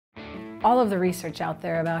All of the research out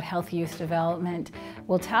there about healthy youth development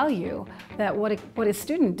will tell you that what a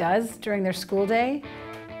student does during their school day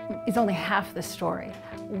is only half the story.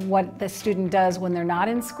 What the student does when they're not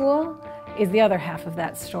in school is the other half of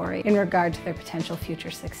that story in regard to their potential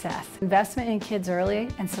future success. Investment in kids early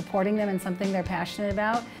and supporting them in something they're passionate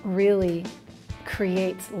about really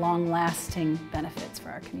creates long-lasting benefits for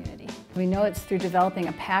our community. We know it's through developing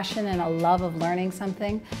a passion and a love of learning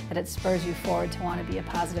something that it spurs you forward to want to be a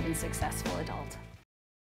positive and successful adult.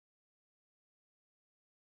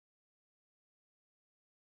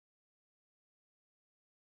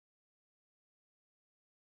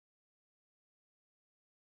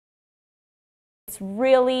 It's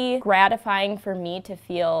really gratifying for me to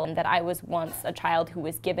feel that I was once a child who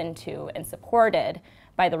was given to and supported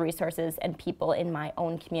by the resources and people in my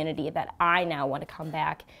own community, that I now want to come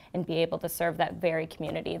back and be able to serve that very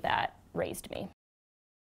community that raised me.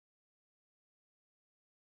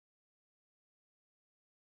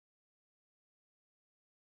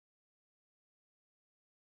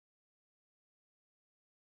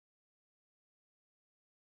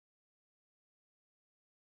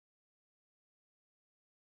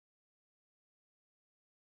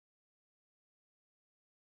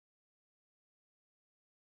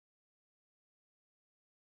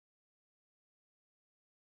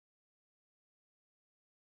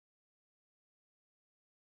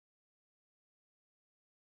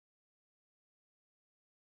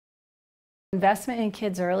 Investment in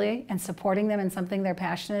kids early and supporting them in something they're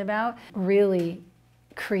passionate about really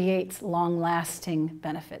creates long-lasting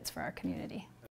benefits for our community.